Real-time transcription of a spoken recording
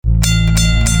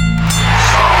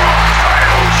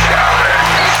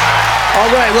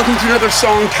All right, welcome to another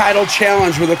song title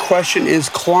challenge where the question is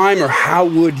climb or how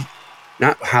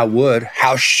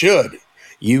should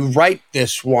you write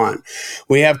this one?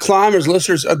 We have climbers,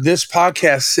 listeners of this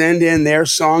podcast, send in their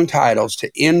song titles to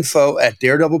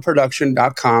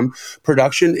info@daredevilproduction.com.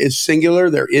 Production is singular.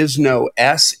 There is no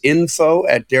S.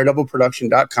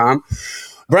 info@daredevilproduction.com.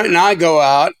 Brent and I go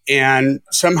out and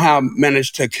somehow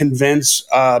manage to convince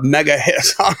a mega hit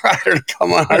songwriter to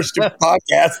come on our stupid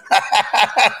podcast.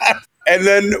 And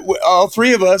then all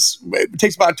three of us, it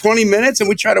takes about 20 minutes, and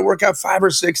we try to work out 5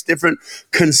 or 6 different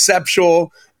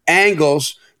conceptual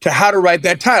angles to how to write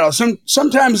that title.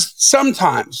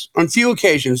 Sometimes, on few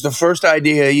occasions, the first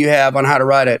idea you have on how to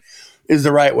write it is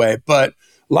the right way. But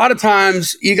a lot of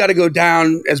times, you got to go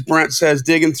down, as Brent says,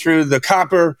 digging through the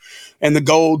copper and the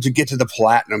gold to get to the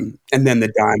platinum and then the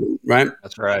diamond, right?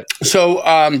 That's right. So,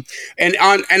 and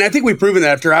I think we've proven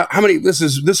that after how many?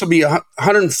 This will be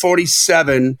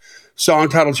 147 song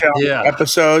title challenge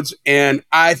episodes, and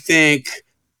I think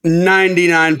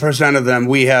 99% of them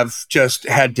we have just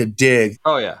had to dig.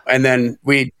 Oh yeah, and then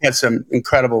we had some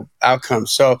incredible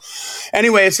outcomes. So,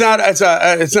 anyway, it's not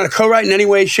a co-write in any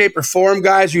way, shape, or form,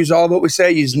 guys. Use all of what we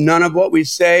say. Use none of what we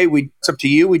say. It's up to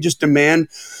you. We just demand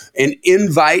an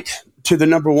invite to the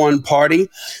number one party.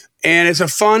 And it's a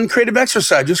fun, creative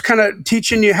exercise, just kind of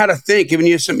teaching you how to think, giving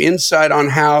you some insight on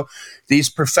how these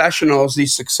professionals,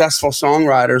 these successful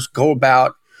songwriters go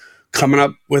about coming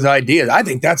up with ideas. I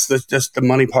think that's just the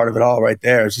money part of it all right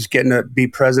there. It's just getting to be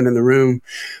present in the room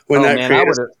when I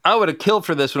would have killed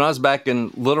for this when I was back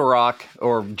in Little Rock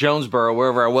or Jonesboro,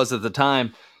 wherever I was at the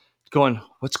time, going,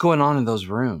 what's going on in those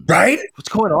rooms? Right? What's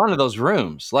going on in those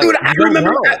rooms? Like, dude, I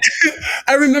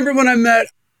remember when I met,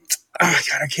 oh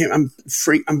God, I'm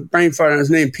brain farting on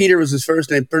his name. Peter was his first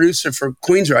name, producer for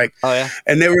Queensryche. Oh, yeah.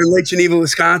 And they were in Lake Geneva,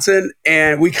 Wisconsin.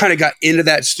 And we kind of got into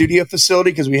that studio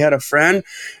facility because we had a friend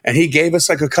and he gave us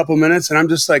like a couple minutes. And I'm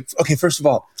just like, okay, first of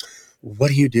all, what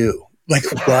do you do? Like,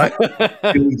 what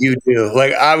do you do?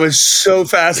 Like, I was so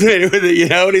fascinated with it, you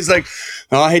know? And he's like,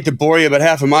 oh, I hate to bore you, but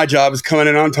half of my job is coming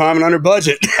in on time and under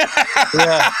budget.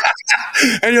 Yeah.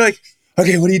 And you're like,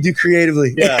 okay, what do you do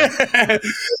creatively? Yeah.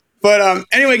 But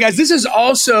anyway, guys, this is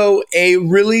also a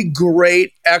really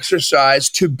great exercise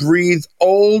to breathe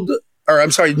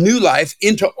new life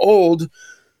into old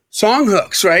song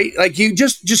hooks, right? Like you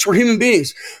just for human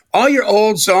beings, all your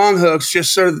old song hooks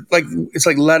just sort of like, it's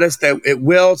like lettuce that it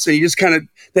wilts and you just kind of,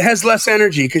 it has less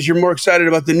energy because you're more excited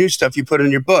about the new stuff you put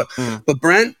in your book. Mm. But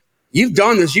Brent, you've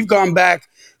done this. You've gone back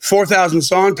 4,000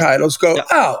 song titles,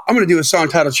 oh, I'm going to do a song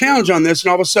title challenge on this. And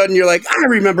all of a sudden you're like, I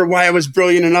remember why I was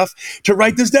brilliant enough to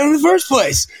write this down in the first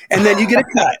place. And then you get a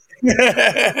cut.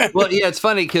 Well, yeah, it's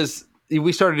funny because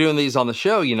we started doing these on the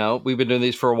show, you know, we've been doing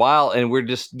these for a while and we're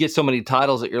just get so many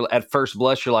titles that you're at first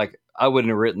blush, you're like, I wouldn't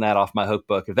have written that off my hook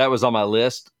book. If that was on my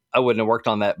list, I wouldn't have worked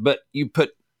on that. But you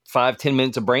put 5-10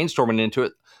 minutes of brainstorming into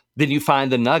it, then you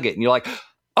find the nugget and you're like,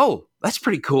 oh, that's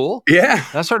pretty cool. Yeah.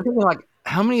 And I started thinking like,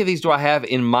 how many of these do I have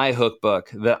in my hook book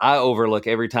that I overlook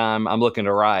every time I'm looking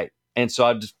to write? And so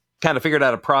I just kind of figured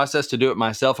out a process to do it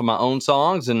myself in my own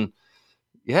songs and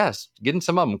yes, getting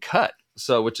some of them cut.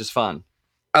 So, which is fun.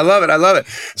 I love it.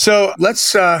 So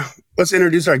let's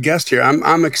introduce our guest here.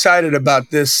 I'm excited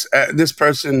about this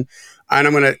person, and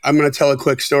I'm gonna tell a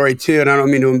quick story too. And I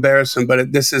don't mean to embarrass him, but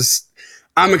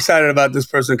I'm excited about this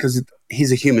person because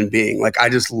he's a human being. Like, I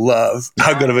just love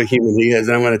how good of a human he is,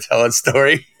 and I'm going to tell that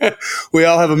story. We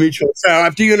all have a mutual friend.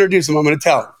 After you introduce him, I'm going to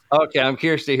tell him. Okay, I'm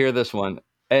curious to hear this one.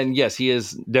 And yes, he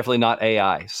is definitely not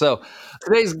AI. So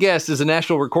today's guest is a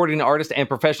national recording artist and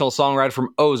professional songwriter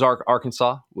from Ozark,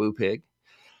 Arkansas. Woo pig.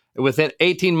 Within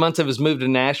 18 months of his move to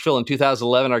Nashville in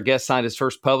 2011, our guest signed his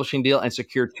first publishing deal and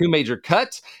secured 2 major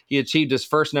cuts. He achieved his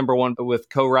first number one with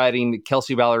co-writing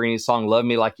Kelsey Ballerini's song Love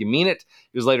Me Like You Mean It.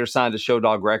 He was later signed to Show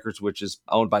Dog Records, which is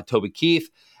owned by Toby Keith.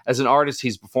 As an artist,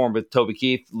 he's performed with Toby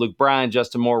Keith, Luke Bryan,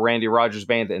 Justin Moore, Randy Rogers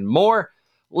Band, and more.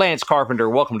 Lance Carpenter,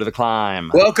 welcome to The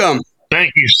Climb. Welcome.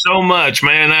 Thank you so much,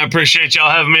 man. I appreciate y'all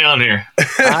having me on here.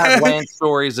 I have Lance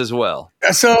stories as well.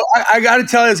 So I got to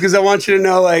tell you this because I want you to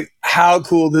know like how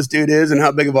cool this dude is and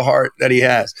how big of a heart that he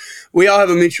has. We all have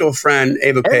a mutual friend,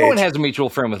 Ava Page. Everyone has a mutual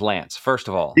friend with Lance, first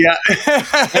of all. Yeah.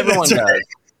 Everyone does. Right.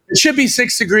 It should be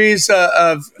 6 degrees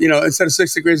instead of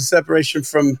 6 degrees of separation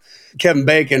from Kevin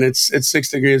Bacon, it's 6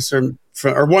 degrees from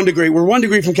or 1 degree. We're 1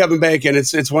 degree from Kevin Bacon.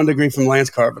 It's 1 degree from Lance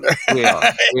Carpenter. We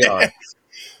are.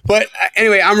 But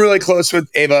anyway, I'm really close with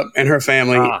Ava and her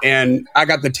family. And I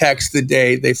got the text the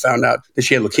day they found out that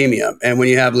she had leukemia. And when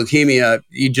you have leukemia,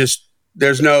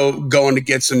 there's no going to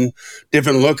get some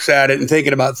different looks at it and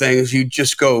thinking about things. You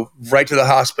just go right to the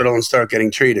hospital and start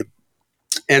getting treated.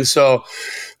 And so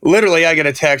literally I get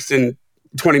a text and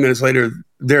 20 minutes later,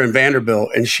 they're in Vanderbilt,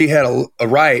 and she had a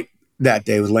write that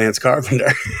day with Lance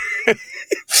Carpenter.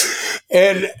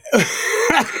 and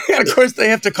of course they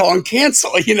have to call and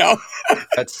cancel,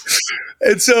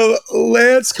 And so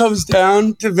Lance comes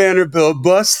down to Vanderbilt,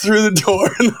 busts through the door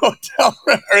in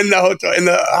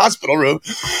the hospital room.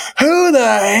 Who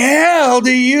the hell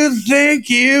do you think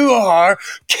you are,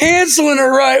 canceling a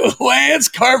write with Lance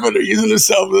Carpenter, using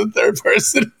himself in the third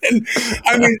person? And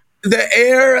I mean,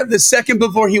 the second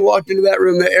before he walked into that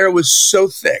room, the air was so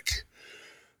thick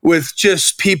with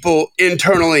just people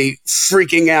internally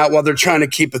freaking out while they're trying to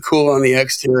keep it cool on the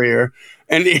exterior.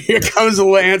 And here comes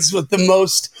Lance with the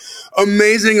most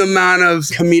amazing amount of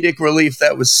comedic relief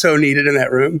that was so needed in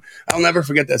that room. I'll never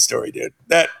forget that story, dude.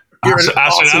 I said,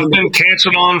 I've been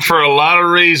canceled on for a lot of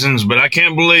reasons, but I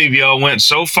can't believe y'all went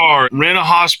so far. Rent a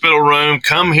hospital room,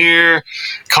 come here,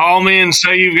 call me and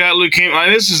say you've got leukemia. Like,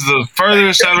 this is the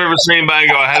furthest I've ever seen anybody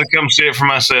go. I had to come see it for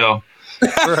myself.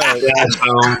 Right. Yeah,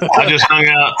 so I just hung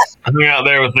out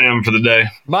there with them for the day.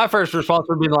 My first response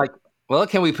would be like, well,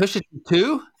 can we push it to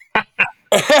 2?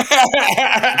 Yeah,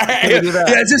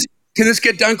 can this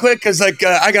get done quick? Because I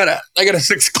got a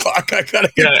 6 o'clock. I got a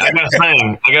thing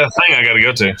I got to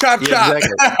go to. Chop.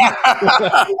 Exactly.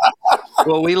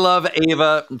 Well, we love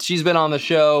Ava. She's been on the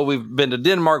show. We've been to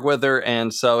Denmark with her,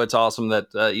 and so it's awesome that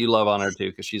you love on her too,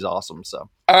 because she's awesome. So,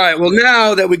 all right. Well,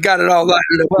 now that we got it all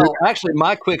lined up, well, actually,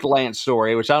 my quick Lance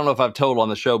story, which I don't know if I've told on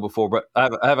the show before, but I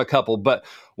have a couple. But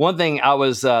one thing, I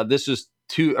was this was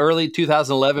early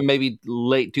 2011, maybe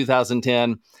late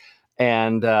 2010.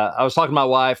 And I was talking to my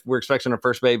wife. We're expecting our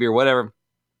first baby or whatever.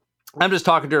 I'm just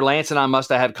talking to her. Lance and I must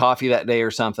have had coffee that day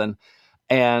or something.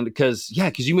 And because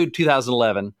you moved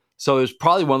 2011. So it was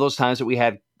probably one of those times that we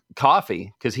had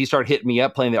coffee, because he started hitting me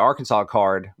up playing the Arkansas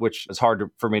card, which is hard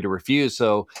for me to refuse.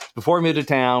 So before we moved to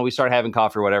town, we started having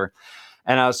coffee or whatever.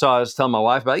 And I was telling my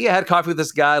wife about, I had coffee with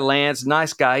this guy, Lance,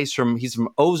 nice guy. He's from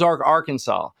Ozark,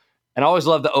 Arkansas. And I always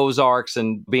loved the Ozarks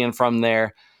and being from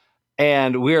there.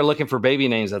 And we were looking for baby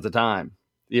names at the time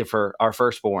for our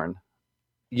firstborn,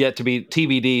 yet to be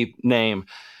TBD name.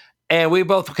 And we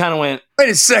both kind of went, wait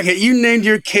a second, you named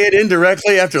your kid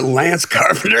indirectly after Lance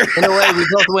Carpenter? In a way, we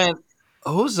both went,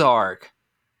 Ozark.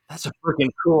 That's a freaking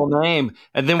cool name.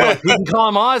 And then we're like, we can call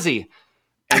him Ozzy.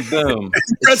 And boom.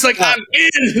 It's like, I'm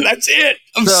in. That's it.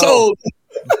 I'm sold.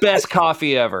 Best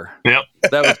coffee ever. Yep.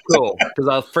 That was cool, because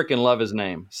I freaking love his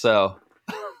name. So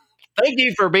thank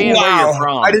you for being where you're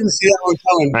from. I didn't see that one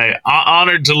coming. Hey,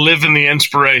 honored to live in the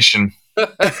inspiration.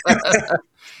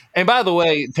 And by the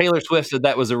way, Taylor Swift said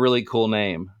that was a really cool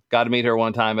name. Got to meet her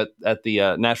one time at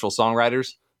the National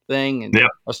Songwriters thing. And yep. I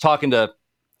was talking to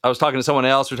someone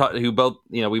else who both,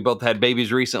 we both had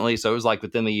babies recently. So it was like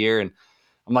within the year. And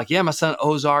I'm like, yeah, my son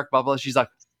Ozark, blah, blah. She's like,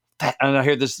 and I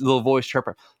hear this little voice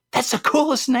chirper. That's the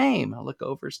coolest name. I look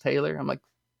over, it's Taylor. I'm like,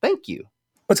 thank you.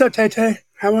 What's up, Tay?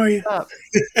 How are you?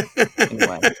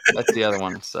 Anyway, that's the other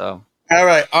one. So, all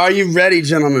right. Are you ready,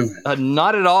 gentlemen?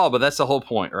 Not at all, but that's the whole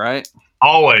point, right?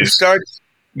 Always. Start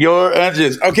your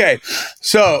engines. Okay.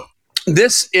 So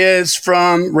this is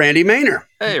from Randy Maynor.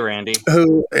 Hey, Randy.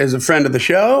 Who is a friend of the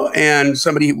show and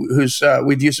somebody who's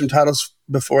we've used some titles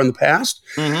before in the past.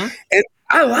 Mm-hmm. And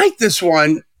I like this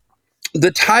one.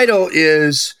 The title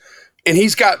is, and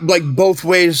he's got like both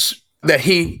ways that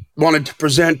he wanted to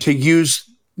present to use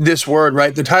this word,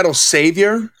 right? The title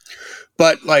Savior,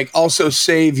 but like also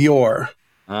Savior.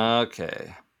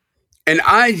 Okay. And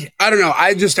I don't know.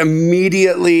 I just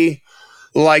immediately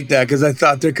liked that because I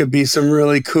thought there could be some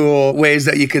really cool ways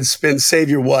that you could spin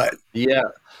Savior what? Yeah.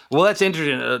 Well, that's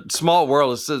interesting. A small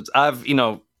world.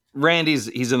 Randy's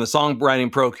he's in the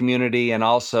songwriting pro community, and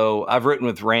also I've written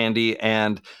with Randy,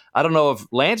 and I don't know if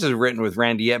Lance has written with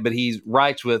Randy yet, but he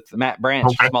writes with Matt Branch,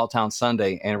 Small Town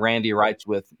Sunday, and Randy writes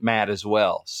with Matt as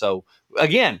well. So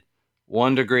again,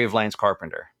 1 degree of Lance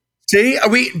Carpenter. See,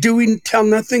 do we tell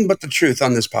nothing but the truth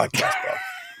on this podcast, bro?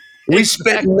 We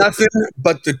spit nothing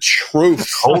but the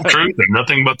truth. Whole truth and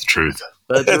nothing but the truth.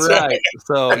 That's right.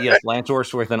 So yes, Lance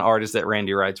works with an artist that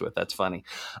Randy writes with. That's funny.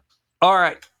 All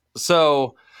right.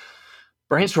 So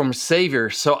brainstorm Savior.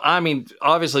 So, I mean,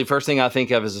 obviously, first thing I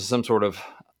think of is some sort of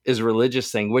a religious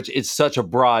thing, which is such a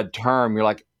broad term. You're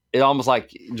like, it almost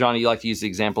like, Johnny, you like to use the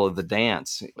example of the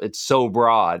dance. It's so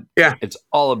broad. Yeah. It's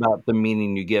all about the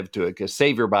meaning you give to it. Because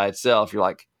Savior by itself, you're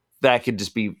like, that could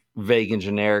just be vague and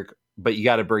generic, but you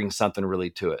got to bring something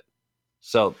really to it.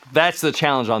 So that's the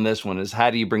challenge on this one, is how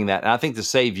do you bring that? And I think the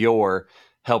Savior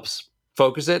helps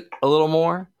focus it a little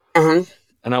more. Uh-huh.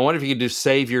 And I wonder if you could do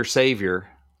Savior.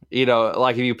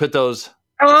 Like if you put those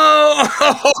together,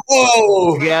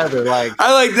 like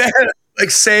I like that.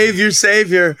 Like save your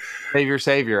savior. Save your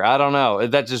savior. I don't know.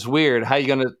 That's just weird. How you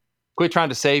going to quit trying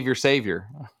to save your savior?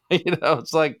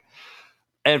 It's like,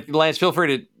 and Lance, feel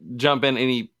free to jump in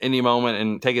any moment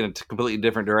and take it in a completely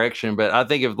different direction. But I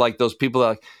think of like those people that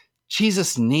are like,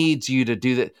 Jesus needs you to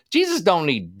do that. Jesus don't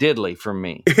need diddly from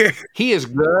me. He is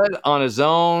good on his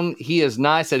own. He is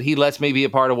nice that he lets me be a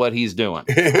part of what he's doing.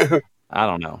 I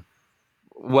don't know.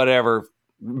 Whatever.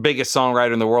 Biggest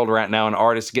songwriter in the world right now, and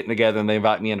artists getting together and they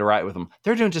invite me in to write with them.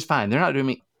 They're doing just fine. They're not doing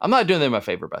me. I'm not doing them a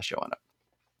favor by showing up.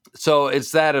 So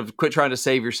it's that of quit trying to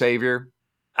save your savior.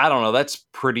 I don't know. That's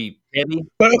pretty heavy.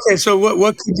 But okay, so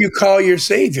what could you call your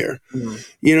savior? Mm-hmm.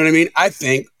 You know what I mean? I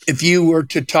think if you were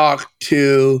to talk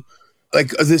to, like,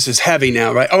 this is heavy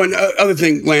now, right? Oh, and other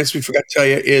thing, Lance, we forgot to tell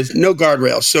you is no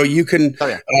guardrails. So you can,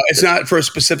 it's not for a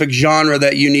specific genre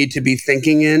that you need to be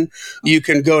thinking in. You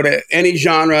can go to any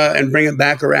genre and bring it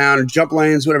back around, jump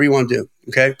lanes, whatever you want to do.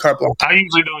 Okay, carte blanche. I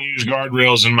usually don't use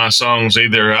guardrails in my songs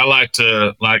either. I like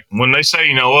to, like, when they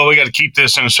say, well, we got to keep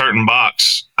this in a certain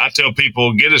box, I tell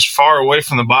people, get as far away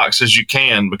from the box as you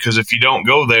can, because if you don't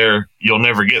go there, you'll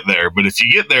never get there. But if you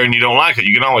get there and you don't like it,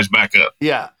 you can always back up.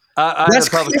 Yeah.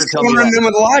 That's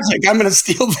with logic. I'm going to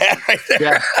steal that right there.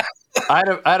 Yeah. I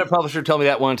had a publisher tell me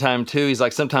that one time too. He's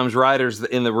like, sometimes writers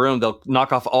in the room, they'll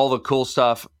knock off all the cool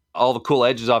stuff, all the cool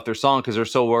edges off their song because they're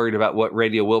so worried about what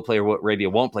radio will play or what radio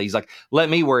won't play. He's like, let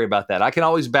me worry about that. I can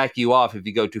always back you off if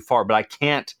you go too far, but I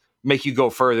can't make you go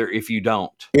further if you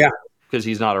don't. Yeah. Because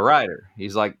he's not a writer.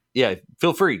 He's like, yeah,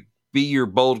 feel free. Be your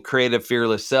bold, creative,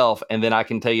 fearless self. And then I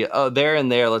can tell you, oh, there and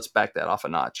there, let's back that off a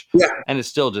notch. Yeah. And it's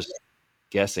still just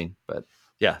guessing, but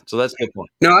yeah, so that's a good point.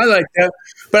 No, I like that.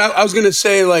 But I was going to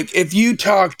say, like, if you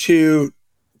talk to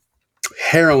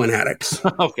heroin addicts,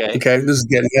 okay, this is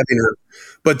getting heavy now,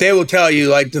 but they will tell you,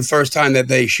 like, the first time that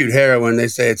they shoot heroin, they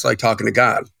say it's like talking to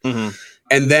God. Mm-hmm.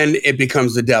 And then it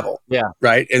becomes the devil. Yeah.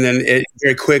 Right. And then it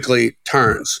very quickly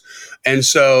turns. And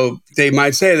so they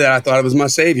might say that I thought it was my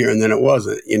savior, and then it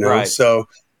wasn't, Right. So,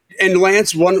 and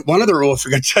Lance, one other rule I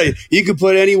forgot to tell you, you could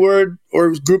put any word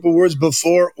or group of words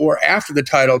before or after the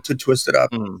title to twist it up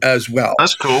as well.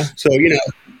 That's cool. So,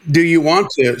 do you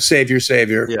want to save your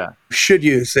savior? Yeah. Should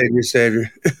you save your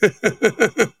savior?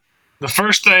 The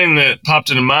first thing that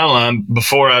popped into my mind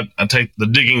before I take the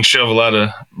digging shovel out of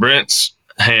Brent's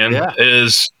hand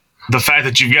is the fact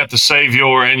that you've got the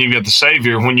savior and you've got the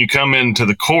savior. When you come into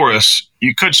the chorus,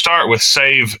 you could start with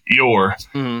save your,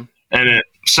 and it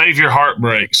save your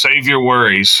heartbreak, save your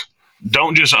worries.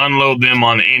 Don't just unload them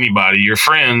on anybody. Your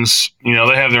friends, they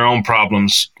have their own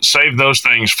problems. Save those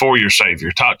things for your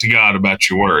savior. Talk to God about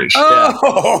your worries.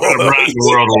 Oh, brighten the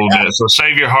world a little bit. So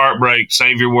save your heartbreak,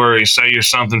 save your worries, say you're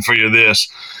something for you this,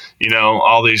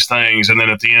 all these things. And then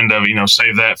at the end of it,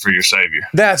 save that for your savior.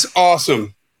 That's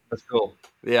awesome. That's cool.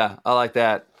 Yeah, I like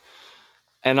that.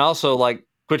 And also, like,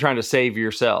 quit trying to save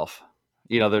yourself.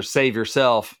 There's save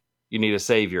yourself. You need a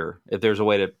savior. If there's a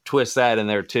way to twist that in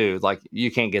there too, like, you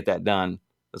can't get that done.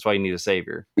 That's why you need a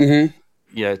savior. Mm-hmm.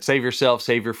 Yeah, save yourself,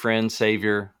 save your friends, save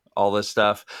all this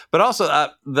stuff. But also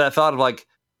that thought of, like,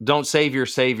 don't save your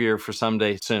savior for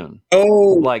someday soon.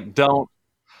 Oh, like, don't,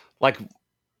 like, what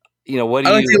do you?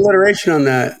 I like the alliteration on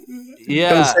that.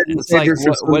 Yeah, it's like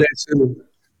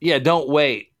don't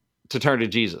wait to turn to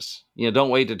Jesus. Don't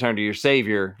wait to turn to your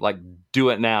savior. Like, do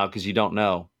it now because you don't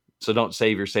know. So don't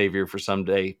save your savior for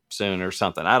someday soon or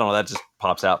something. I don't know. That just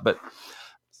pops out. But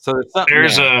so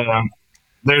there's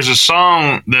a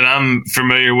song that I'm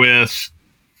familiar with.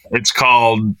 It's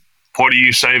called "What Are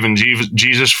You Saving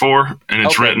Jesus For?" And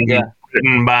it's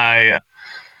written by,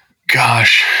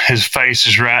 gosh, his face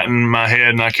is right in my head,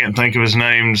 and I can't think of his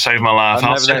name to save my life.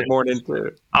 I'll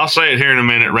say it here in a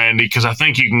minute, Randy, because I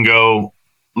think you can go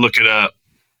look it up.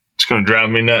 It's going to drive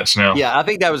me nuts now. Yeah, I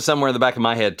think that was somewhere in the back of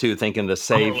my head too, thinking the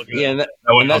save. Yeah,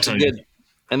 and that's a good.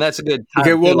 And that's a good.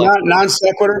 Okay, well, non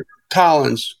sequitur.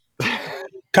 Collins.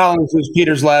 Collins was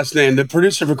Peter's last name. The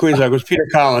producer for Queensrÿche was Peter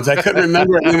Collins. I couldn't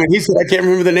remember it. And when he said I can't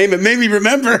remember the name, it made me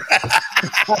remember.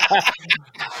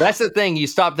 That's the thing. You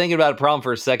stop thinking about a problem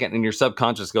for a second, and your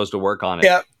subconscious goes to work on it.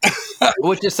 Yeah.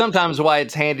 Which is sometimes why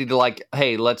it's handy to, like,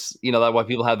 hey, let's, that's why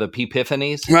people have the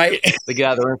epiphanies. Right. They get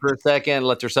out of the room for a second,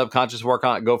 let their subconscious work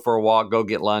on it, go for a walk, go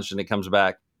get lunch, and it comes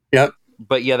back. Yep.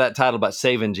 But yeah, that title about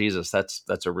saving Jesus, that's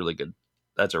a really good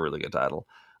title.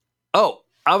 Oh,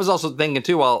 I was also thinking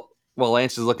too, while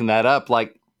Lance is looking that up,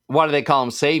 like, why do they call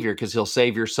him Savior? Because he'll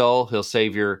save your soul, he'll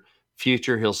save your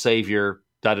future, he'll save your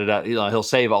he'll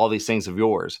save all these things of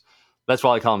yours. That's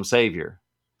why I call him Savior,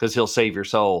 because he'll save your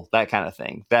soul, that kind of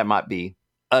thing. That might be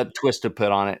a twist to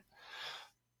put on it.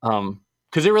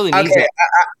 Because it really needs it.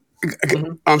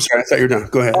 I'm sorry, I thought you were done.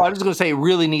 Go ahead. Oh, I was going to say it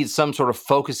really needs some sort of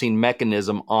focusing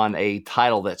mechanism on a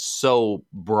title that's so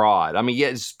broad. I mean, yeah,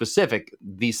 it's specific,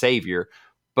 the Savior,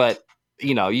 but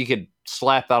you could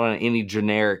slap that on any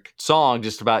generic song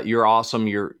just about you're awesome,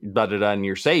 you're da-da-da, and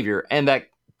your Savior. And that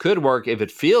could work if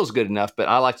it feels good enough, but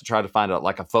I like to try to find out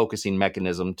like a focusing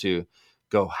mechanism to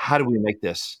go, how do we make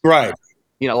this? Right.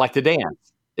 Like the dance.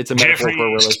 It's a metaphor Jeffrey for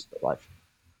a East. relationship life.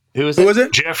 Who was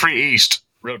it? Jeffrey East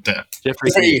wrote that.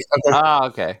 Jeffrey East. Okay. Ah,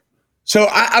 okay. So,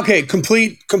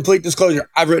 complete disclosure.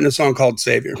 I've written a song called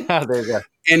Savior. There you go.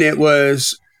 And it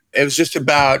was just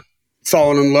about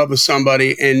falling in love with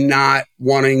somebody and not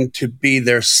wanting to be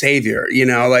their savior.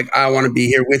 Like, I want to be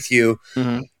here with you.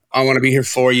 Mm-hmm. I want to be here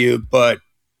for you, but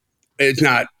it's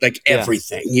not like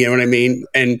everything. You know what I mean?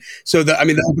 And so the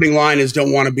opening line is,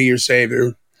 don't want to be your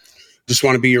savior, just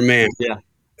want to be your man. Yeah.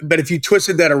 But if you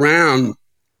twisted that around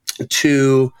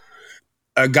to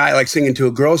a guy like singing to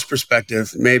a girl's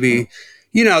perspective, maybe,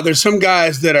 there's some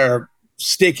guys that are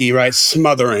sticky, right?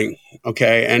 Smothering.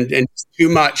 Okay. And too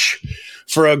much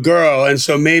for a girl. And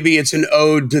so maybe it's an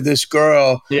ode to this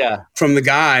girl from the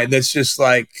guy that's just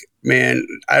like, man,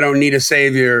 I don't need a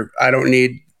savior. I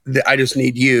just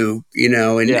need you,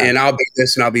 and I'll be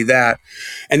this and I'll be that.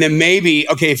 And then maybe,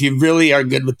 okay, if you really are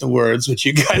good with the words, which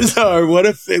you guys are, what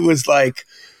if it was like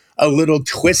a little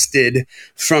twisted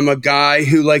from a guy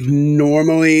who like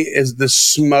normally is the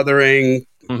smothering,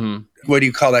 what do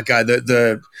you call that guy?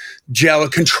 The jealous,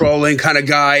 controlling kind of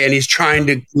guy. And he's trying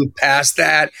to move past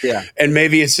that. Yeah. And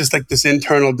maybe it's just like this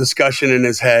internal discussion in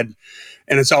his head.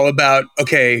 And it's all about,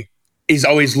 okay, he's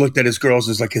always looked at his girls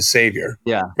as like his savior.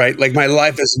 Yeah. Right. Like, my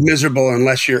life is miserable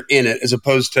unless you're in it, as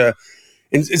opposed to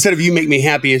instead of you make me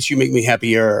happy, it's you make me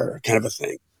happier kind of a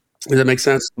thing. Does that make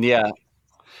sense? Yeah.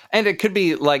 And it could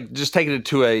be like just taking it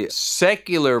to a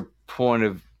secular point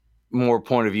of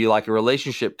view, like a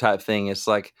relationship type thing. It's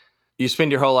like you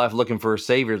spend your whole life looking for a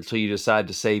savior until you decide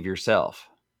to save yourself.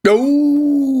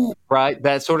 No. Right.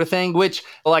 That sort of thing, which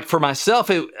like for myself,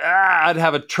 I'd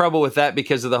have a trouble with that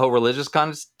because of the whole religious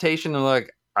connotation. And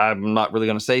like, I'm not really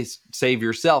going to say save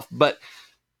yourself, but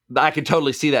I could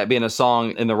totally see that being a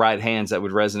song in the right hands that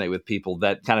would resonate with people,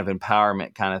 that kind of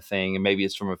empowerment kind of thing. And maybe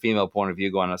it's from a female point of view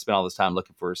going, I spent all this time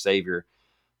looking for a savior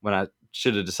when I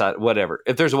should have decided, whatever.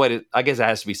 If there's a way to, I guess it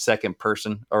has to be second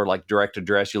person or like direct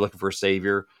address. You're looking for a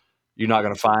savior. You're not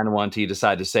going to find one till you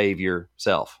decide to save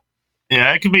yourself.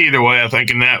 Yeah, it could be either way. I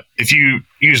think in that if you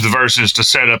use the verses to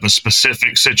set up a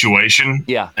specific situation,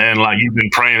 and like you've been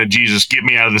praying to Jesus, get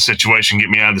me out of the situation, get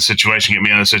me out of the situation, get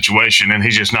me out of the situation, and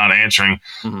he's just not answering.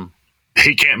 Mm-hmm.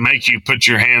 He can't make you put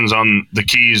your hands on the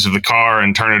keys of the car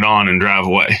and turn it on and drive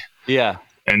away. Yeah.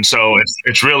 And so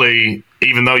it's really,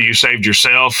 even though you saved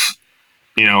yourself,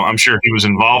 I'm sure he was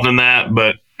involved in that.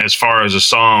 But as far as a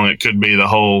song, it could be the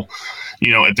whole,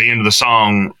 at the end of the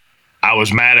song, I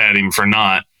was mad at him for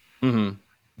not. Mm-hmm.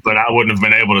 But I wouldn't have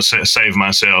been able to save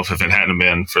myself if it hadn't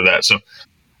been for that. So,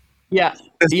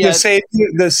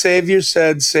 the Savior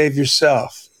said, "Save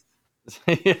yourself."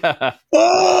 Yeah.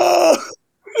 Oh!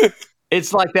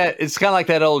 It's like that. It's kind of like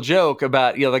that old joke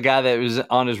about the guy that was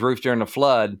on his roof during the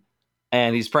flood,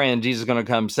 and he's praying, "Jesus is going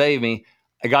to come save me."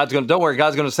 Don't worry,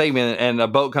 God's going to save me. And a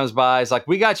boat comes by. It's like,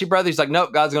 "We got you, brother." He's like,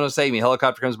 "Nope, God's going to save me."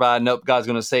 Helicopter comes by. "Nope, God's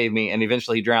going to save me." And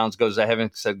eventually he drowns, goes to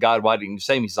heaven, said, "God, why didn't you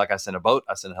save me?" He's like, "I sent a boat.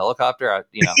 I sent a helicopter."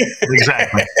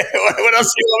 Exactly. What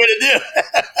else do you want me to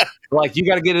do? Like, you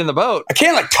got to get in the boat. I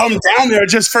can't come down there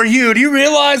just for you. Do you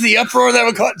realize the uproar that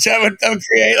would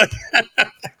create?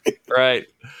 Right.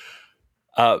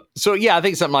 So yeah, I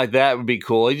think something like that would be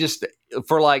cool. It just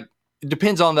it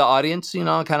depends on the audience, kind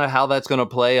of how that's going to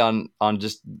play on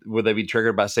just would they be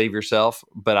triggered by Save Yourself.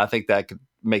 But I think that could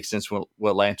make sense with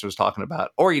what Lance was talking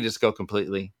about. Or you just go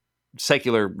completely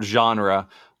secular genre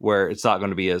where it's not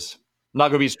going to be as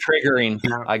triggering.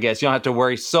 I guess you don't have to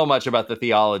worry so much about the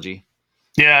theology.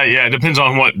 Yeah. It depends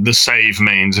on what the save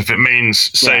means. If it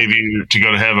means save you to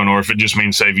go to heaven, or if it just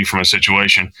means save you from a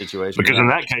situation. Because in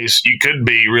that case, you could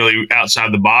be really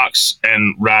outside the box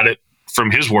and write it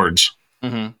from his words.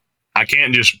 Mm-hmm. I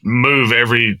can't just move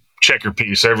every checker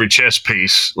piece, every chess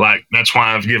piece. Like, that's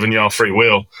why I've given y'all free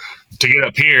will. To get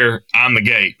up here, I'm the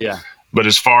gate. Yeah. But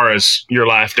as far as your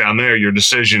life down there, your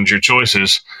decisions, your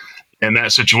choices, in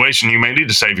that situation, you may need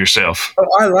to save yourself. Oh,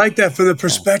 I like that from the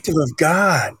perspective of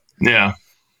God. Yeah.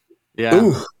 Yeah.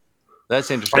 Ooh. That's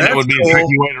interesting. And that would be a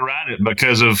tricky way to write it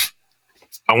because of,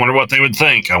 I wonder what they would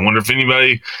think. I wonder if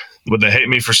anybody, would they hate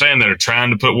me for saying that or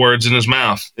trying to put words in his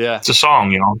mouth? Yeah. It's a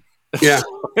song, Yeah.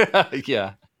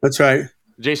 Yeah. That's right.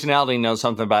 Jason Aldean knows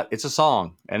something about it's a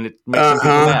song, and it makes some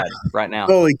people mad right now.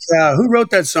 Holy cow. Who wrote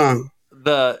that song?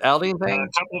 the Aldean A thing?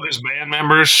 couple of his band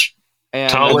members. And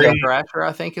Tully. Neil Thrasher,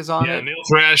 I think, is on Yeah, it. Neil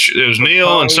Thrash. It was Neil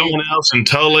Tully. and someone else, and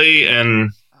Tully.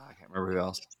 And I can't remember who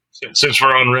else. since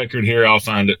we're on record here, I'll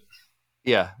find it.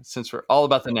 Yeah, since we're all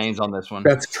about the names on this one.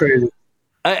 That's crazy.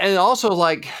 And also,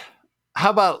 like,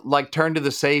 how about like turn to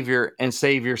the Savior and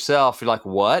save yourself? You're like,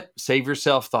 what? Save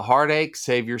yourself the heartache,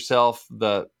 save yourself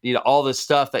the, all the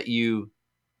stuff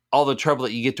all the trouble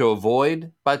that you get to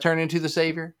avoid by turning to the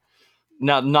Savior.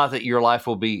 Now, not that your life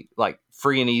will be like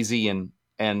free and easy and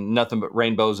nothing but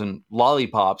rainbows and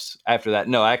lollipops after that.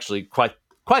 No, actually, quite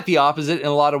the opposite in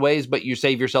a lot of ways. But you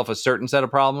save yourself a certain set of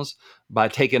problems by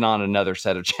taking on another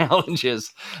set of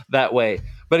challenges that way.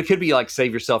 But it could be like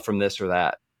save yourself from this or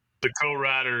that. The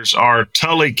co-writers are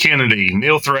Tully Kennedy,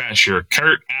 Neil Thrasher,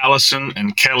 Kurt Allison,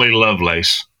 and Kelly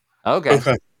Lovelace. Okay.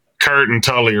 Kurt and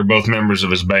Tully are both members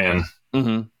of his band.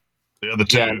 Mm-hmm. The other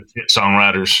two hit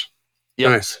songwriters.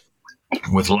 Yep. Nice.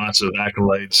 With lots of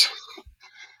accolades.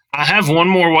 I have one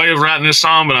more way of writing this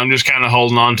song, but I'm just kind of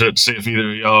holding on to it to see if either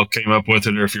of y'all came up with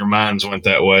it or if your minds went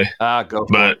that way. Go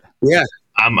for it. Yeah,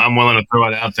 I'm willing to throw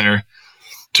it out there.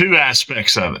 Two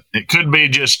aspects of it. It could be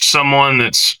just someone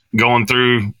that's going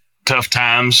through tough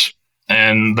times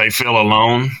and they feel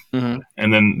alone. Mm-hmm.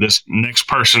 And then this next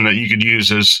person that you could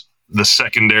use as the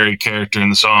secondary character in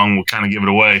the song will kind of give it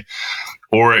away.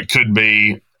 Or it could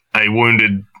be a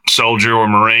wounded soldier or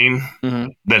Marine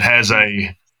that has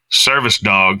a service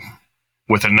dog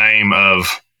with a name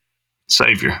of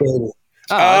Savior.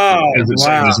 Oh, It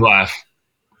saved his life.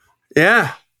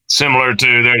 Yeah. Similar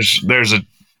to there's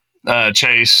a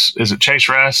Chase. Is it Chase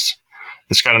Rice?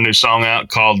 It's got a new song out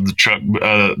called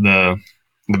the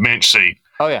bench seat.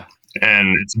 Oh yeah,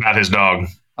 and it's about his dog.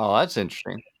 Oh, that's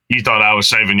interesting. You thought I was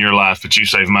saving your life, but you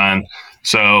saved mine.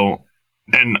 So,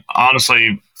 and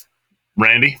honestly,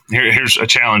 Randy, here's a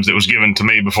challenge that was given to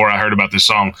me before I heard about this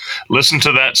song. Listen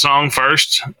to that song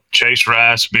first, Chase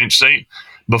Rice, Bench Seat,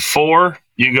 before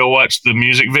you go watch the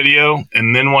music video,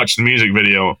 and then watch the music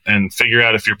video and figure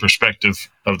out if your perspective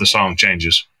of the song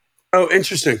changes. Oh,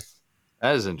 interesting.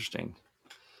 That is interesting.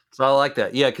 So I like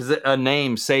that. Yeah, because a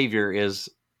name Savior is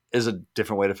a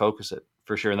different way to focus it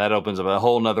for sure, and that opens up a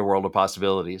whole nother world of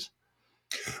possibilities.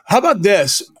 How about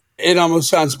this? It almost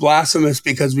sounds blasphemous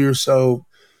because we were so,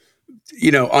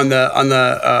 on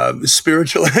the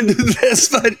spiritual end of this.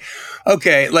 But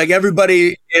okay, like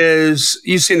everybody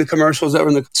you've seen the commercials that were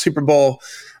in the Super Bowl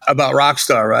about rock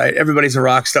star, right? Everybody's a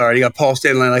rock star. You got Paul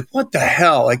Stanley, like, what the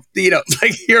hell? Like,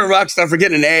 like you're a rock star for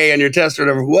getting an A on your test or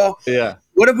whatever. Well, yeah.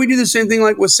 What if we do the same thing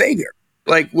like with Savior?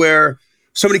 Like where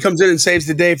somebody comes in and saves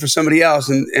the day for somebody else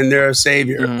and they're a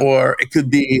savior. Mm-hmm. Or it could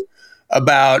be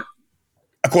about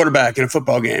a quarterback in a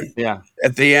football game. Yeah.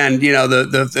 At the end,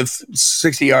 the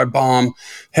 60-yard bomb,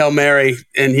 Hail Mary,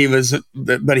 and he was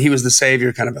the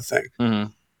savior kind of a thing. Mm-hmm.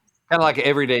 Kind of like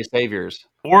everyday saviors.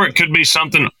 Or it could be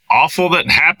something awful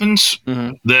that happens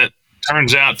that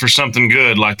turns out for something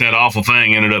good, like that awful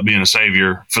thing ended up being a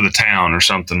savior for the town or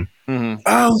something. Mm-hmm.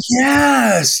 Oh,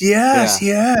 yes.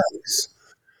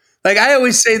 Like I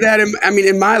always say that,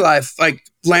 in my life, like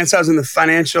Lance, I was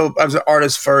an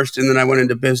artist first, and then I went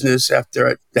into business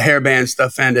after the hairband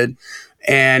stuff ended.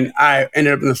 And I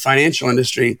ended up in the financial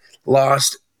industry,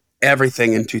 lost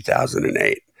everything in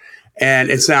 2008. And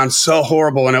it sounds so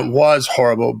horrible, and it was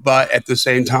horrible, but at the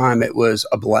same time, it was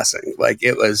a blessing. Like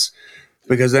it was,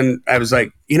 because then I was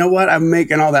like, you know what? I'm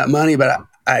making all that money, but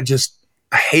I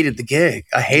hated the gig.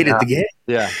 The gig.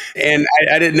 Yeah. And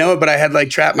I didn't know it, but I had like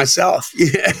trapped myself.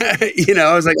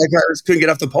 I was like, I just couldn't get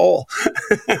off the pole.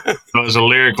 So there's a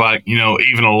lyric like,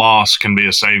 even a loss can be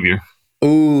a savior.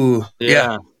 Ooh.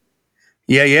 Yeah.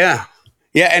 Yeah.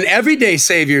 And everyday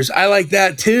saviors. I like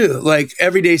that too. Like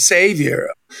everyday savior.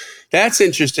 That's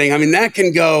interesting. I mean, that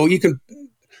can go, it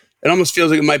almost feels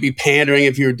like it might be pandering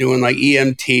if you're doing like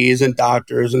EMTs and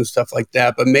doctors and stuff like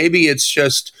that. But maybe it's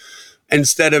just,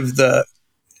 instead of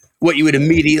what you would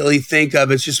immediately think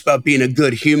of, it's just about being a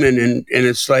good human. And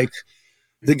it's like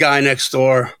the guy next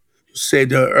door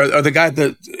said, or the guy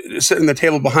that sitting at the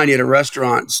table behind you at a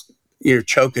restaurant, you're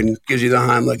choking, gives you the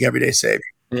Heimlich everyday savior.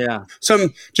 Yeah.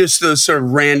 Just those sort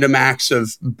of random acts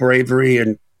of bravery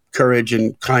and courage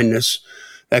and kindness.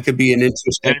 That could be an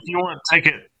interesting. And if you want to take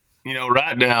it,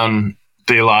 right down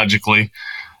theologically,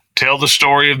 tell the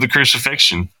story of the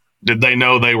crucifixion. Did they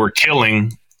know they were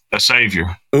killing a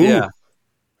savior? Ooh. Yeah.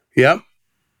 Yep.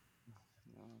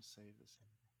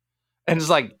 And it's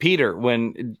like Peter,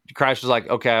 when Christ was like,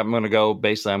 okay, I'm going to go,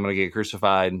 basically, I'm going to get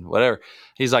crucified and whatever.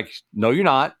 He's like, no, you're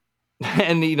not.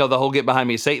 And, the whole get behind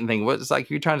me Satan thing, it's like,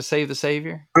 you're trying to save the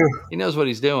savior. He knows what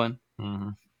he's doing. Mm-hmm.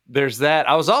 there's that.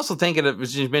 I was also thinking of,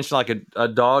 you mentioned like a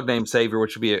dog named Savior,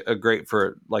 which would be a great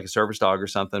for like a service dog or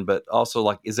something. But also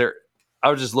like, I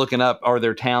was just looking up, are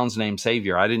there towns named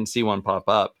Savior? I didn't see one pop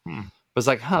up. But it's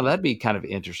like, that'd be kind of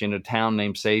interesting. A town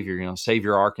named Savior,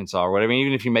 Savior, Arkansas or whatever.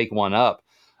 Even if you make one up,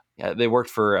 they worked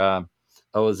for,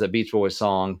 was that Beach Boys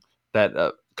song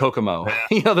that Kokomo,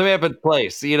 they may have a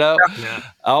place, Yeah.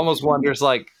 I almost wonder, it's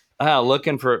like,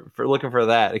 looking for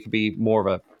that. It could be more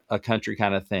of a country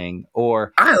kind of thing,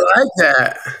 or I like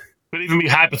that. Could even be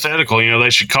hypothetical. They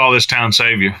should call this town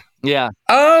Savior. Yeah.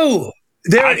 Oh,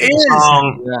 there it is.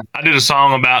 I did a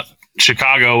song about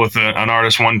Chicago with an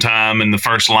artist one time, and the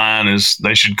first line is,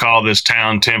 they should call this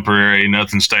town temporary.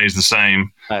 Nothing stays the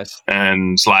same. Nice.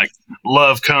 And it's like,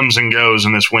 love comes and goes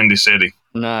in this windy city.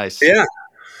 Nice. Yeah.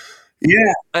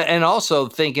 Yeah. And also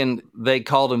thinking they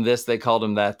called him this, they called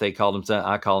him that, they called him,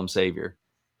 I call him Savior.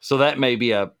 So that may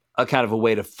be a kind of a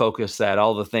way to focus that,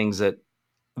 all the things that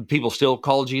people still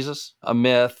call Jesus, a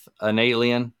myth, an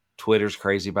alien. Twitter's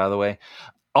crazy, by the way,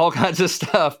 all kinds of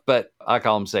stuff, but I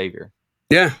call him Savior.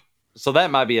 Yeah. So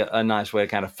that might be a nice way to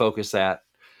kind of focus that.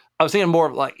 I was thinking more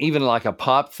of like, even like a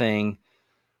pop thing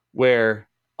where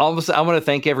almost, I want to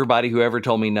thank everybody who ever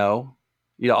told me no,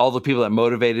 all the people that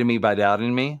motivated me by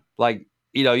doubting me. Like,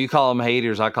 you call them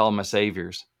haters, I call them my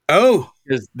saviors. Oh,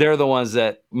 because they're the ones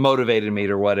that motivated me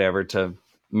or whatever to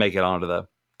make it onto the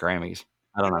Grammys.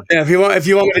 I don't know. Yeah, if you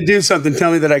want me to do something,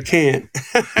 tell me that I can't.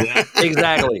 Yeah,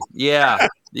 exactly. Yeah.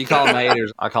 You call them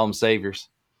haters, I call them saviors.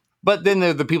 But then there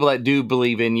are the people that do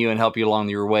believe in you and help you along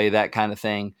your way, that kind of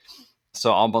thing.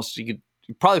 So almost you could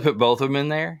probably put both of them in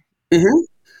there. Mm-hmm.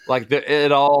 Like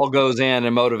it all goes in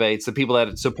and motivates the people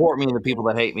that support me and the people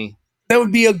that hate me. That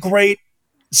would be a great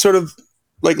sort of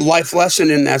like life lesson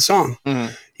in that song.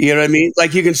 Mm-hmm. You know what I mean?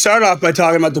 Like you can start off by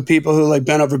talking about the people who like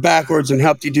bent over backwards and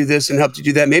helped you do this and helped you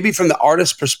do that, maybe from the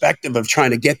artist's perspective of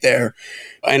trying to get there.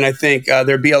 And I think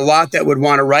there'd be a lot that would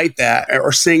want to write that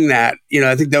or sing that.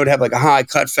 I think that would have like a high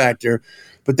cut factor.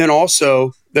 But then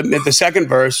also the second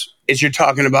verse is you're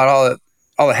talking about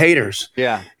all the haters.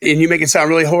 Yeah. And you make it sound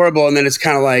really horrible. And then it's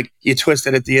kind of like you twist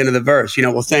it at the end of the verse,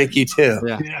 well, thank you too.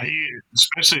 Yeah.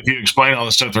 Especially if you explain all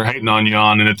the stuff they're hating on you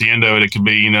on. And at the end of it, it could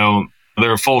be,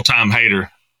 they're a full-time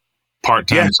hater.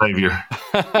 Part-time savior.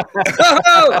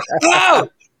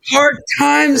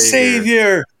 Part-time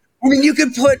savior. I mean, you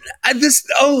could put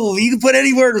you could put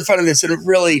any word in front of this and it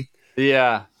really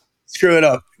screw it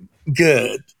up.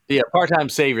 Good. Yeah, part-time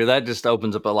savior. That just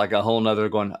opens up a whole nother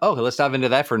going, let's dive into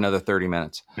that for another 30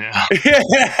 minutes. Yeah.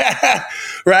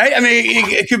 Right? I mean,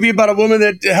 it could be about a woman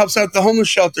that helps out the homeless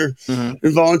shelter and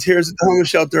volunteers at the homeless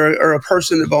shelter, or a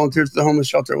person that volunteers at the homeless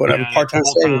shelter, whatever. Yeah, part-time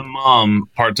savior. Mom,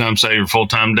 part-time savior,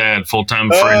 full-time dad, full-time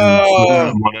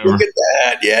friend, whatever. Look at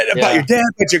that. Yeah, about your dad,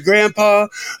 about your grandpa,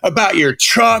 about your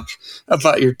truck,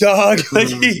 about your dog. Like,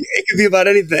 it could be about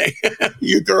anything.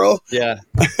 You girl. Yeah.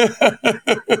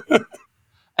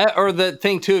 Or the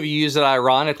thing too, if you use it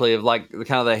ironically, of like the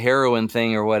kind of the heroin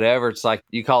thing or whatever, it's like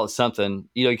you call it something,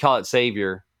 you call it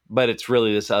savior, but it's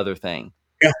really this other thing.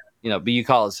 Yeah. But you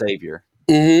call it savior.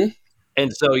 Mm-hmm.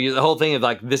 And so the whole thing of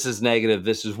like, this is negative,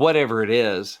 this is whatever it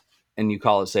is, and you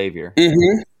call it savior.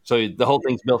 Mm-hmm. So the whole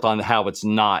thing's built on how it's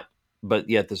not, but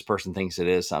yet this person thinks it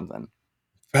is something.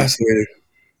 Fascinating.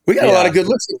 We got a lot of good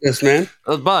looks at this, man.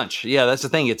 A bunch. Yeah, that's the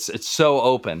thing. It's so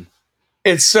open.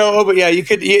 It's so open. Yeah, you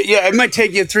could. Yeah, it might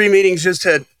take you 3 meetings just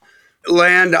to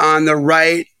land on the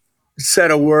right set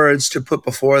of words to put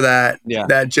before that. Yeah.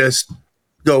 That just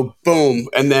go boom,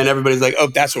 and then everybody's like, "Oh,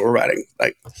 that's what we're writing."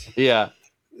 Like, yeah,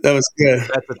 that was good.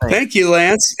 That's the thing. Thank you,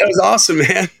 Lance. That was awesome,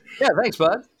 man. Yeah, thanks,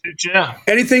 bud. Yeah.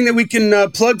 Anything that we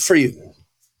can plug for you?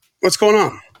 What's going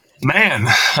on? Man,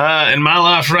 in my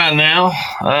life right now,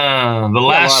 the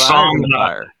last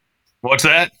song. What's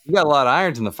that? You got a lot of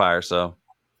irons in the fire, so.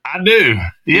 I do.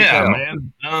 Yeah,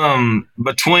 man.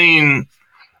 Between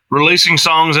releasing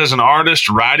songs as an artist,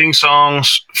 writing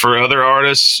songs for other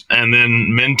artists, and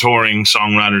then mentoring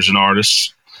songwriters and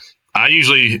artists, I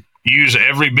usually use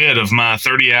every bit of my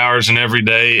 30 hours in every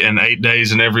day and 8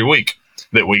 days in every week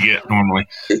that we get normally.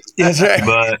 That's right.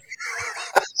 But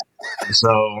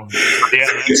so,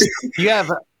 yeah.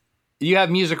 You have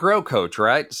Music Row Coach,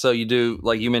 right? So you do,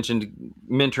 like you mentioned,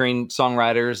 mentoring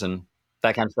songwriters and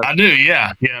that kind of stuff. I do,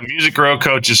 yeah. Yeah, Music Row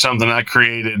Coach is something I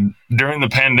created during the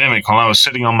pandemic while I was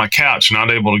sitting on my couch, not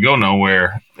able to go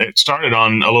nowhere. It started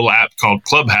on a little app called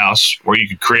Clubhouse where you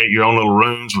could create your own little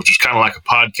rooms, which was kind of like a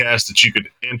podcast that you could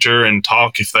enter and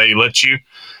talk if they let you.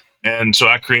 And so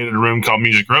I created a room called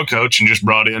Music Row Coach and just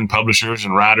brought in publishers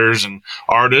and writers and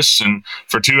artists. And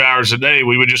for 2 hours a day,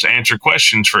 we would just answer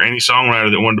questions for any songwriter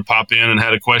that wanted to pop in and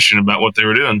had a question about what they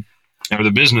were doing. or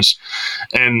the business.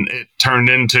 And it turned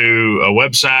into a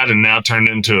website and now turned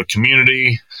into a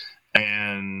community.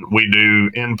 And we do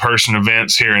in-person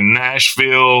events here in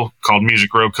Nashville called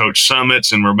Music Row Coach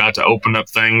Summits. And we're about to open up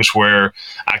things where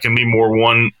I can be more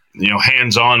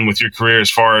hands-on with your career, as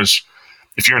far as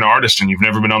if you're an artist and you've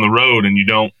never been on the road and you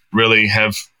don't really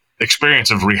have experience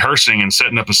of rehearsing and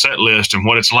setting up a set list and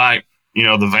what it's like,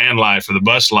 the van life or the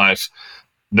bus life,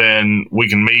 then we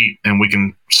can meet and we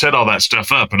can set all that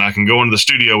stuff up, and I can go into the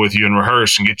studio with you and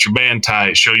rehearse and get your band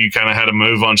tight, show you kind of how to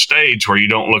move on stage where you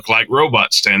don't look like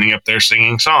robots standing up there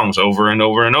singing songs over and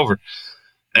over and over.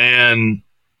 And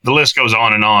the list goes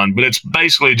on, but it's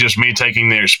basically just me taking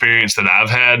the experience that I've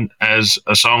had as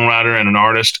a songwriter and an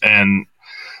artist and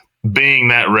being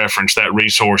that reference, that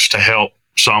resource to help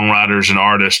songwriters and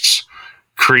artists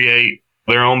create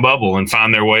their own bubble and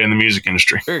find their way in the music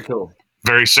industry. Very cool.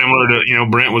 Very similar to,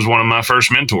 Brent was one of my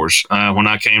first mentors when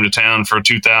I came to town for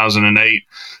 2008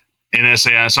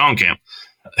 NSAI Song Camp.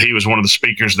 He was one of the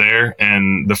speakers there.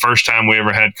 And the first time we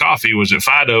ever had coffee was at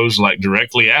Fido's, like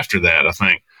directly after that, I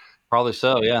think. Probably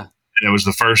so, yeah. And it was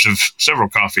the first of several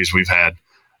coffees we've had.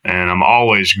 And I'm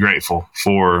always grateful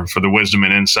for the wisdom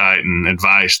and insight and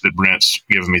advice that Brent's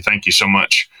given me. Thank you so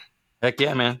much. Heck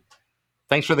yeah, man.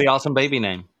 Thanks for the awesome baby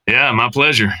name. Yeah, my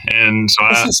pleasure. And so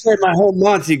this has spent my whole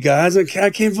month, you guys. I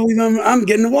can't believe I'm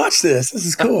getting to watch this. This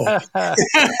is cool.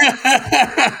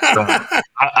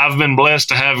 I've been blessed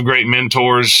to have great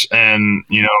mentors, and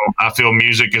I feel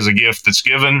music is a gift that's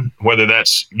given, whether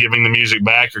that's giving the music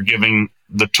back or giving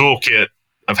the toolkit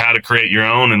of how to create your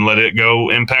own and let it go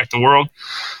impact the world.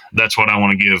 That's what I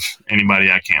want to give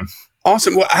anybody I can.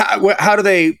 Awesome. Well, how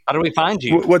do we find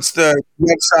you? What's the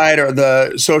website or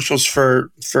the socials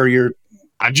for your?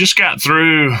 I just got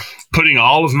through putting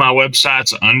all of my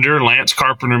websites under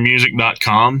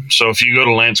lancecarpentermusic.com. So if you go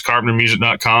to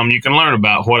lancecarpentermusic.com, you can learn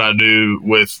about what I do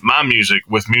with my music,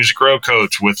 with Music Row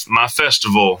Coach, with my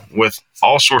festival, with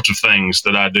all sorts of things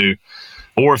that I do.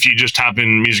 Or if you just type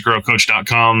in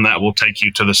musicrowcoach.com, that will take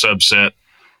you to the subset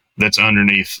that's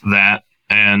underneath that.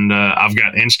 And I've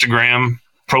got Instagram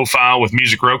profile with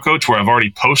Music Row Coach where I've already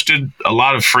posted a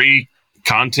lot of free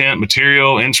content,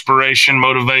 material, inspiration,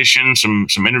 motivation,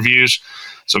 some interviews.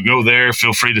 So go there.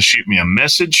 Feel free to shoot me a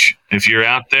message if you're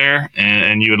out there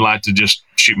and you would like to just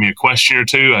shoot me a question or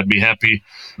two. I'd be happy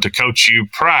to coach you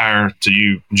prior to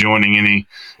you joining any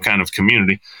kind of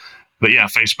community. But yeah,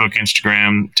 Facebook,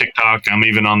 Instagram, TikTok. I'm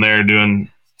even on there doing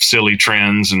silly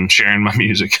trends and sharing my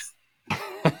music.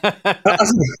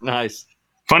 Nice.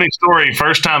 Funny story.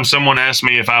 First time someone asked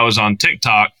me if I was on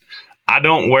TikTok, I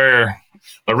don't wear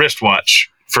a wristwatch.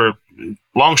 For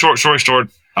long, short story short,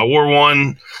 I wore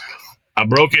one. I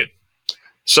broke it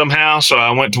somehow. So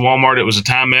I went to Walmart. It was a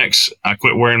Timex. I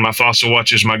quit wearing my Fossil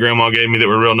watches my grandma gave me that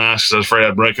were real nice because I was afraid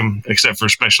I'd break them, except for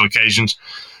special occasions.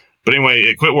 But anyway,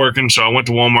 it quit working. So I went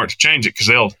to Walmart to change it because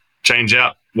they'll change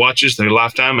out watches, they're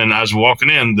lifetime. And I was walking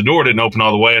in, the door didn't open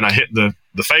all the way, and I hit the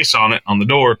face on it on the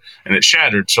door, and it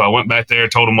shattered. So I went back there,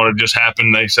 told them what had just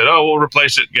happened. They said, "Oh, we'll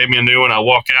replace it." Gave me a new one. I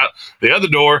walk out, the other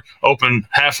door opened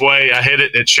halfway. I hit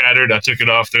it, it shattered. I took it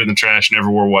off, threw it in the trash, never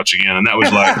wore a watch again. And that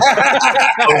was like,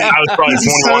 I was probably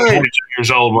 21, 22 years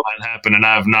old when that happened, and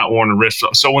I have not worn a wrist.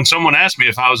 So when someone asked me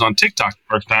if I was on TikTok the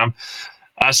first time,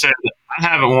 I said, I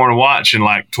haven't worn a watch in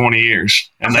like 20 years.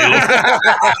 And they looked at in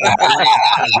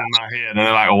my head, and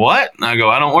they're like, "What?" And I go,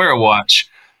 "I don't wear a watch.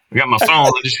 I got my phone.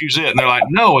 I just use it." And they're like,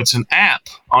 "No, it's an app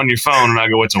on your phone." And I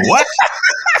go, "It's a what?"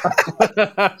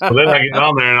 So then I get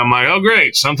on there and I'm like, "Oh,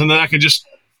 great. Something that I could just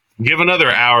give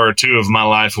another hour or two of my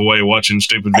life away watching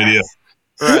stupid videos."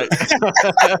 Right.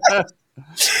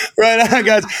 Right on,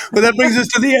 guys. Well, that brings us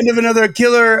to the end of another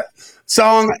killer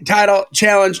song title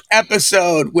challenge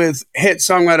episode with hit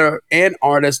songwriter and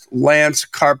artist Lance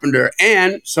Carpenter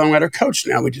and songwriter coach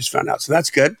now, we just found out. So that's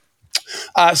good.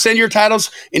 Send your titles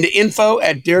into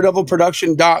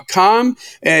info@daredevilproduction.com.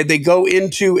 They go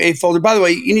into a folder. By the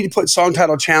way, you need to put song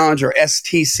title challenge or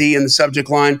STC in the subject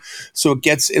line so it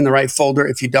gets in the right folder.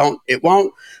 If you don't, it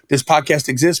won't. This podcast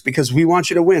exists because we want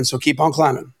you to win. So keep on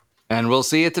climbing. And we'll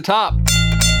see you at the top.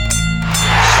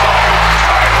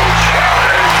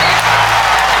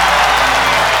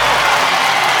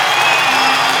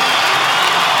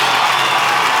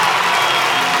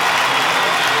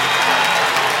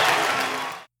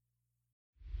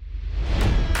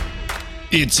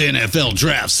 It's NFL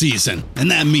draft season,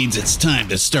 and that means it's time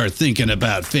to start thinking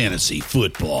about fantasy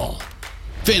football.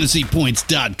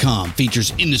 FantasyPoints.com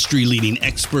features industry-leading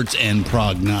experts and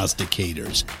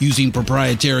prognosticators using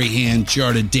proprietary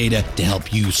hand-charted data to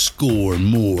help you score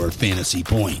more fantasy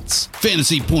points.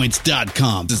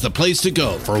 FantasyPoints.com is the place to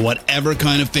go for whatever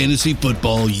kind of fantasy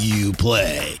football you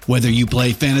play. Whether you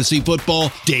play fantasy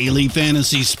football, daily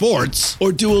fantasy sports,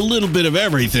 or do a little bit of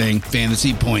everything,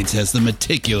 Fantasy Points has the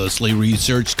meticulously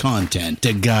researched content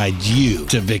to guide you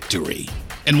to victory.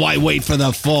 And why wait for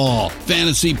the fall?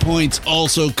 Fantasy Points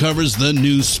also covers the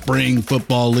new spring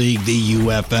football league, the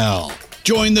UFL.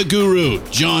 Join the guru,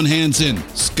 John Hansen,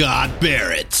 Scott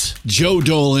Barrett, Joe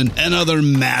Dolan, and other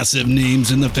massive names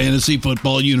in the fantasy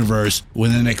football universe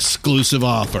with an exclusive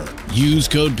offer. Use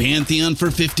code Pantheon for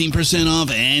 15% off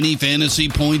any Fantasy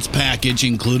Points package,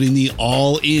 including the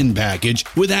all-in package,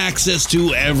 with access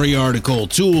to every article,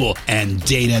 tool, and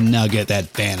data nugget that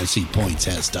Fantasy Points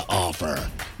has to offer.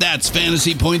 That's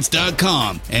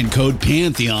FantasyPoints.com and code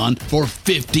Pantheon for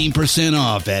 15%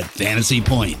 off at Fantasy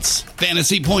Points.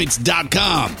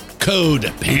 FantasyPoints.com,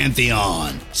 code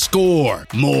Pantheon. Score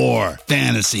more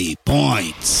fantasy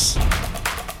points.